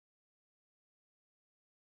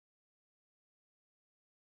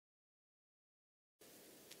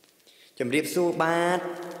ជំរាបសួរបាទ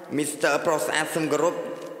Mr. ប្រុសស្អាតសំគោរព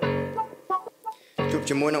ជួប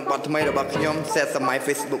ជាមួយនឹងបទថ្មីរបស់ខ្ញុំសេតសម័យ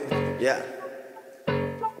Facebook យ៉ា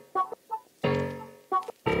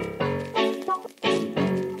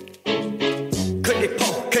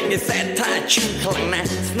ឃើញគេសែនថាឈឺខ្លាំងណាស់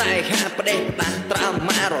ស្នេហាផ្ដេសផ្ដាស់ត្រាំ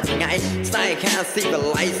ម៉ារាល់ថ្ងៃស្នេហាស៊ីប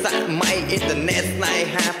ល័យសម័យអ៊ីនធឺណិតស្នេ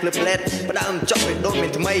ហាភ្លឺផ្លែតផ្ដើមចប់ឲ្យដូចមា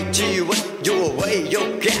នថ្មីជីវិតយុវវ័យយក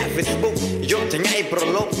កា Facebook យកថ្ងៃប្រ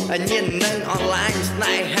ឡូកញៀននឹងអនឡាញស្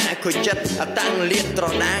នេហាខូចចិត្តតាំងលៀនត្រ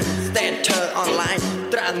ដាង Status អនឡាញ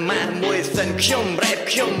ត្រាំម៉ាមួយសិនខ្ញុំរ៉េប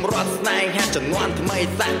ខ្ញុំរត់ស្នេហាចំនួនថ្មី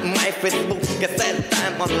សម័យ Facebook កសែតតា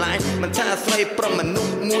មអនឡាញមិនថាស្រីប្រុសមនុស្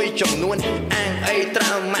សមួយចំនួនអាងអីត្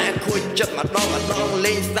រាំម៉ាខូចចិត្តម្ដង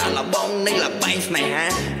លេងសាឡបងនៃលបែងស្នេហា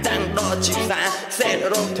តាំងដល់ជីផ្សារសេត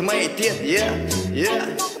រោគថ្មីទៀត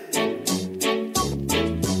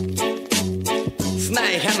ស្នេ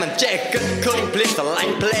ហាមិនចេះគិតឃើញភ្លេចស្រឡា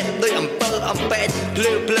ញ់ផ្លែតដោយអំពិលអំពែតភ្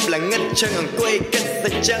លឺភ្លឹបល្ងិតជើងអង្គុយគិត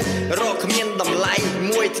តែចឹងរកគ្មានតម្លៃ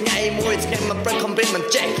មួយថ្ងៃមកប្រឹងខំរៀនមិន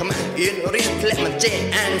ចេះខ្មាស់អៀនរៀនធ្លាក់មិនចេះ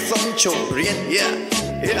អានសុំជប់រៀន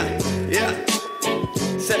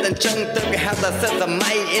សេតអញ្ចឹងទៅគេហៅថាសេតស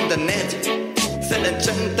ម័យអ៊ីនធឺណិតសេតអញ្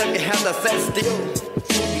ចឹងទៅគេហៅថាសេតស្ទីល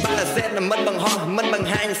បើសេតមិនបង្ហោះមិនបង្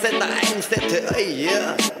ហាញសេតតែឯងសេតធ្វើអី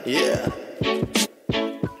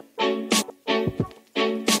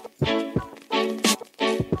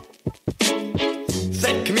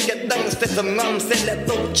សេតគ្មានកដឹងសេតសំងំសេតលែក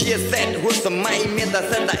ទុកជាសេតហួសសម័យមានតែ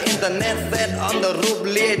សេតតែអ៊ីនធឺណិតសេតអនទៅរូប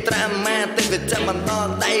លាយត្រាម៉ាទៅវាចាំបន្ត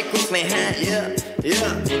ដៃគូស្នេហា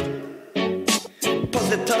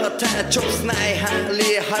เธอถ้าជប់ស្នេហា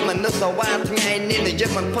លាហើយមនុស្សសវ៉ាថ្ងៃនេះនិយាយ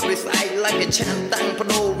មិនផុតវិស័យឡើងគេឆានតាំងប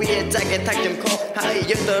ដូរវាចាគេថាខ្ញុំខុសហើយ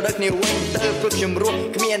យើងទៅរកគ្នាវិញទៅព្រឹកជំរោះ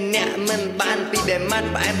គ្មានអ្នកមិនបានពីដែលម៉ាត់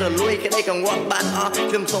ផ្អែមរលួយក្តីកង្វល់បានអស់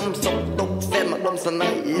ខ្ញុំសុំសុខទុកសេនមកដុំស្នេ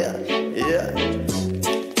ហ៍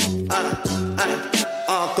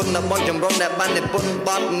អរគុណដល់បងចម្រុងដែលបាននិពន្ធប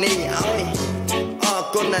ទនេះឲ្យអរ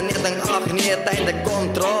គុណដល់អ្នកទាំងអស់គ្នាតែងតែគាំ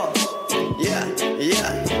ទ្រ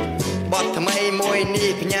បទថ្មីមួយនេះ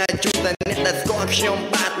ផ្ញើជូនដល់អ្នកដែលស្គាល់ខ្ញុំ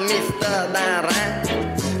បាទ Mr. តារា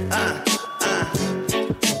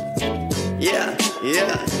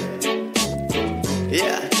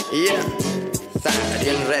សា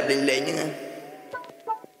រៀនរ៉េបលេងហ្នឹង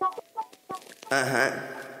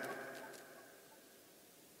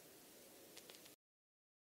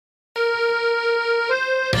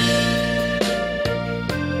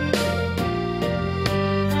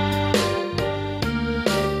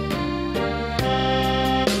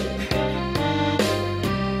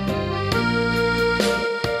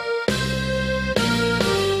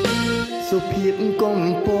សុភាពកុំ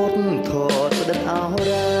ពតថតស្ដិតអោ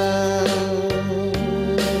រា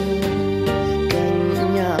ក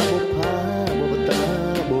ញ្ញាបុផាបុបតា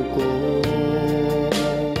បុគោ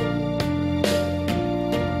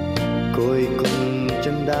គយគុំច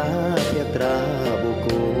ន្ទាភក្ត្រាបុ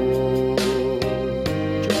គោ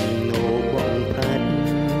ចំណោបងផាត់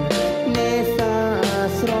នេសា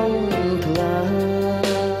ស្រងថ្លា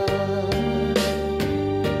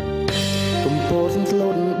កំពតស្លូ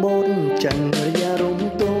នបូនចន្ទរយារំ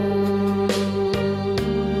ទុំ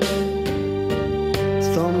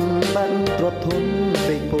សម្បត្តិទ្រព្យធន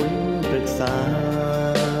ពេកពុនព្រឹក្សា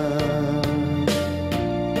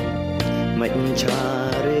មិនឆា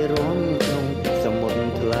រេរំក្នុងសមុទ្រ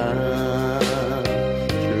ថ្លា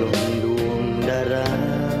ឆ្លងដួងតារា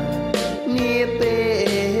នាពេ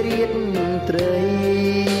លរៀតត្រី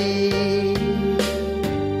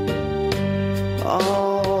អ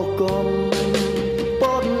កុំ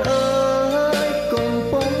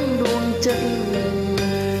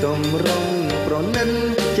តម្រង់ប្រណិន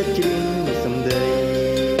ចិត្តជ្រៀងសំដី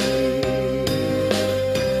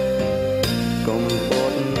កំព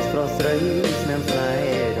តស្រស់ស្រីស្នាមស្នេ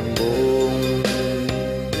ហ៍ដំបង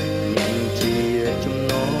ញ៉ាំជាចំ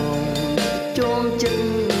ណងចូលចិត្ត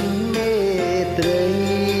មេត្រី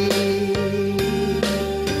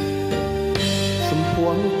សំភួ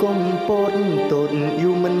ងកំពតតូន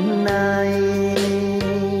យូរមិនណាយ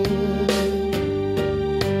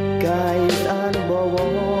កាយស្អាតបវ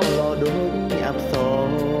រដូចអប្ស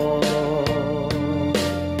រ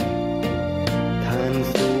ឋាន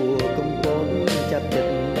សួគ៌កំពតចាប់ចិ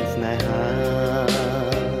ត្តស្នេហា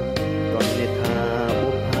រំលេចថា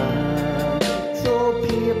បុប្ផាសុ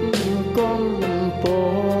ភាពកំព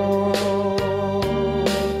ត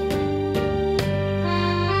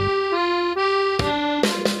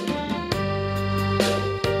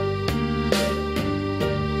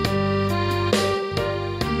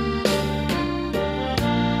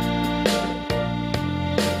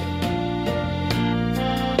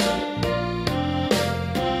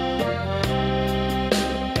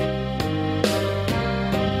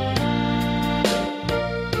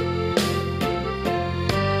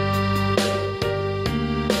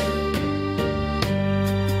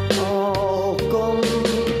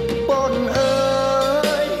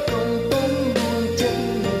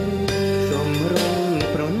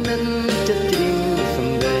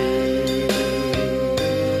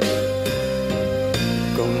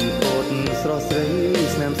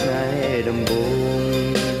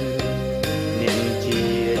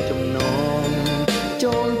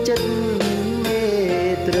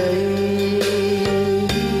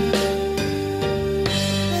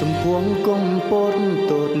พวงกลมปน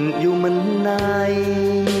ตดอยู่มันใน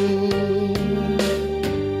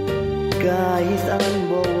กายสัน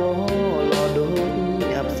บวรอดง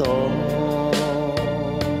อับสอง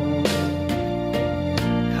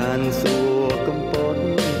ขันสู่กำปน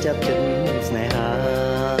จับจนสนหา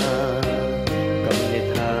กำเน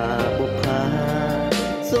ธาบุพา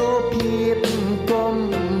โซเพียบกลม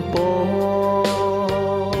ปน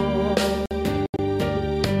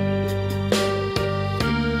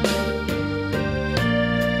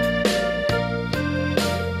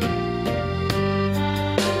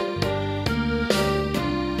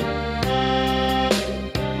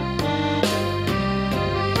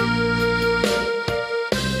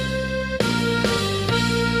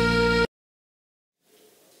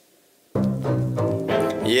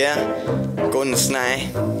កូនស្នេហ៍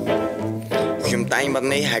ខ្ញុំតែងបាត់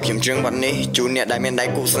នេះហើយខ្ញុំជឿងបាត់នេះជូនអ្នកដែលមានដៃ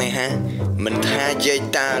គូស្នេហាមិនថាយាយ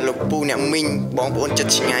តាលោកពូអ្នកមីងបងប្អូនចិត្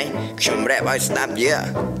តឆ្ងាយខ្ញុំរ៉េបឲ្យស្ដាប់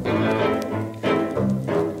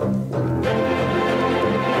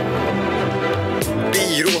ពី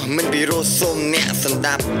រោះមិនពីរោះសូមអ្នកសន្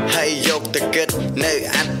តាប់ហើយយកទៅគិតនៅ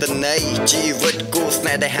អត្តន័យជីវិតគូស្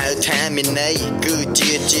នេហ៍ដែលហៅថាមានន័យគឺ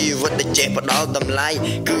ជាជីវិតដែលចេះផ្ដល់តម្លៃ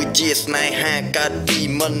គឺជាស្នេហាកើតពី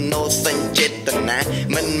មនោសញ្ចេតនា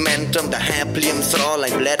មិនមែនត្រឹមតែហាភ្លាមស្រឡា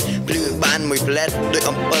ញ់ផ្លែតភ្លឺបានមួយផ្លែតដោយ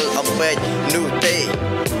អំពិលអំពែកនោះទេ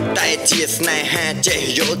តែជាស្នេហាចេះ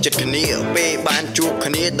យល់ចិត្តគ្នាពេលបានជួប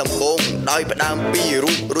គ្នាដំបូងដោយផ្ដើមពី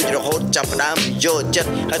រូបរួចរហូតចាប់ផ្ដើមយល់ចិត្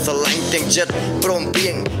តហើយស្រឡាញ់ទាំងចិត្តព្រមព្រៀ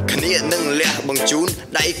ងគ្នានឹងលះបង្ជូន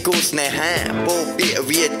ដៃគូស្នេហាពោលពាក្យ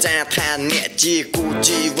វាចាថាអ្នកជាគូ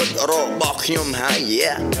ជីវិតរបស់ខ្ញុំហើយ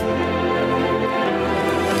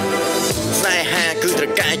ស្នេហាគឺត្រូ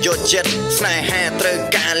វការយកចិត្តស្នេហាត្រូវ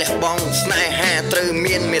ការលះបង់ស្នេហាត្រូវ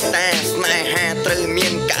មានមេត្តាស្នេហាត្រូវមា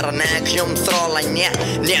នករណាខ្ញុំស្រឡាញ់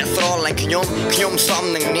អ្នកស្រឡាញ់ខ្ញុំសម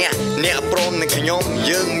នឹងអ្នកព្រមនឹងខ្ញុំ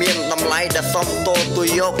យើងមានតម្លៃដែលសមតូទួ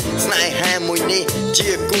យកស្នេហាមួយនេះ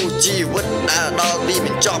ជាគូជីវិតដែលដល់ទីប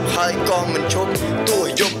ញ្ចប់ហើយក៏មិនឈប់ទោះ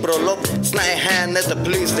យប់ប្រលប់ស្នេហានៅតែ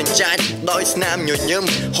ភ្លឺសញ្ចាចដោយស្នាមញញឹម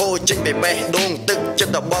ហូរចេញពីបេះដូងទឹកចិ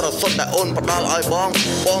ត្តដ៏បរិសុទ្ធដែលអូនផ្ដល់ឲ្យបង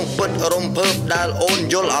ពិតរំភើបដែលអូន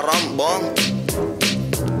យល់អារម្មណ៍បង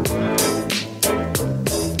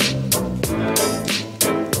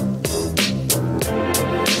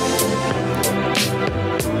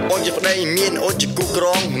អូនជាប្តីមានអូនជាគូក្រ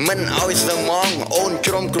ងមិនឲ្យសើមងអូន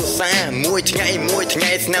ក្រុមគ្រួសារមួយថ្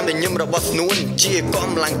ងៃស្នាមញញឹមរបស់ស្នួនជាក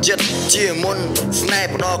ម្លាំងចិត្តជាមុនស្នេហ៍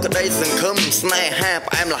ផ្ដល់ក្តីសង្ឃឹមស្នេហា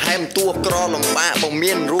ផ្អែមល្ហែមទួក្រលំបាកបង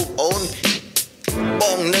មានរូបអូនប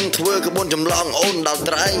ងនឹងធ្វើក្បួនចម្លងអូនដល់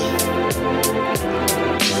ត្រី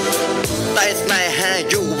តែស្នេហា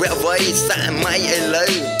យុវវ័យសម័យឥឡូ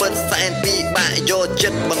វពិតសែនពីបាក់យកចិ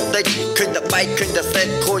ត្តបន្តិចឃើញតែបែកឃើញតែសេត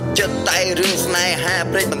ខូចចិត្តតែរឿងស្នេហា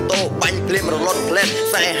ព្រេងបន្ទោបាញ់ភ្លាមរលត់ផ្លែត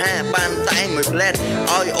ស្នេហាបានតែមួយផ្លែត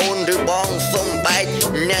ឲ្យអូនឬបងសុំបែក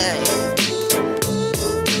ណាយ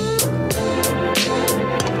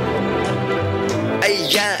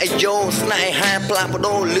អាយ៉ូស្នេហាផ្លាស់ប្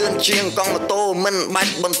ដូរលឿនជាងកង់ម៉ូតូមិនបា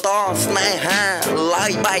ច់បន្តស្នេហាឡើ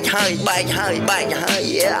យបែកហើយ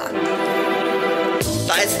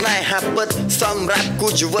តែស្នេហាពិតសម្រាប់គូ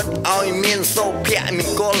ជីវិតឲ្យមានសុភម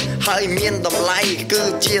ង្គលហើយមានតម្លៃគឺ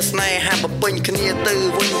ជាស្នេហាបំពេញគ្នាទៅ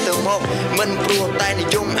វិញទៅមកមិនព្រោះតែនិ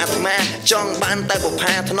យមអាត្មាចង់បានតែបុប្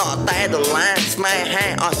ផាថ្នាក់តែដុល្លារស្នេហា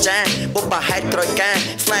អស្ចារ្យបុព្វហេតុក្រោយការ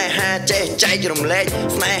ស្នេហាចេះចែករំលែក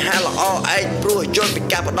ស្នេហាល្អឯងព្រោះយល់ពី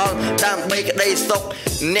ការផ្ដល់ដើម្បីក្តីសុខ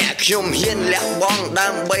អ្នកខ្ញុំហ៊ានលះបង់ដើ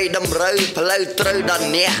ម្បីតម្រូវផ្លូវត្រូវដល់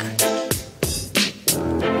អ្នក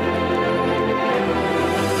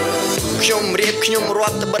ខ្ញុំរៀបខ្ញុំរ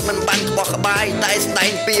ត់ត្បិតមិនបានក្បោះក្បាយតែស្ដែ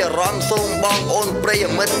ងពីអារម្មណ៍សូមបងប្អូនប្រិយ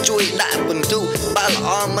មិត្តជួយដាក់ពិន្ទុបើល្អ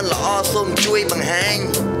មិនល្អសូមជួយបង្ហាញ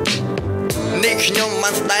នេះខ្ញុំបា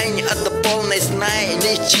នស្ដែងឥទ្ធិពលនៃស្នេហ៍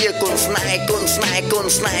នេះជាគុណស្នេហ៍គុណស្នេហ៍គុណ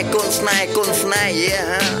ស្នេហ៍គុណស្នេហ៍គុណស្នេហ៍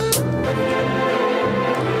ហា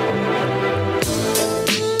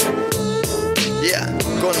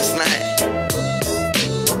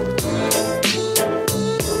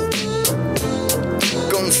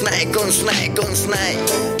គុណស្នេហ៍គុណស្នេហ៍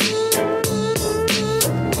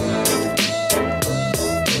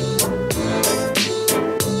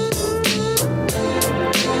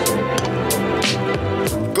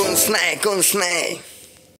គុណស្នេហ៍គុណស្នេហ៍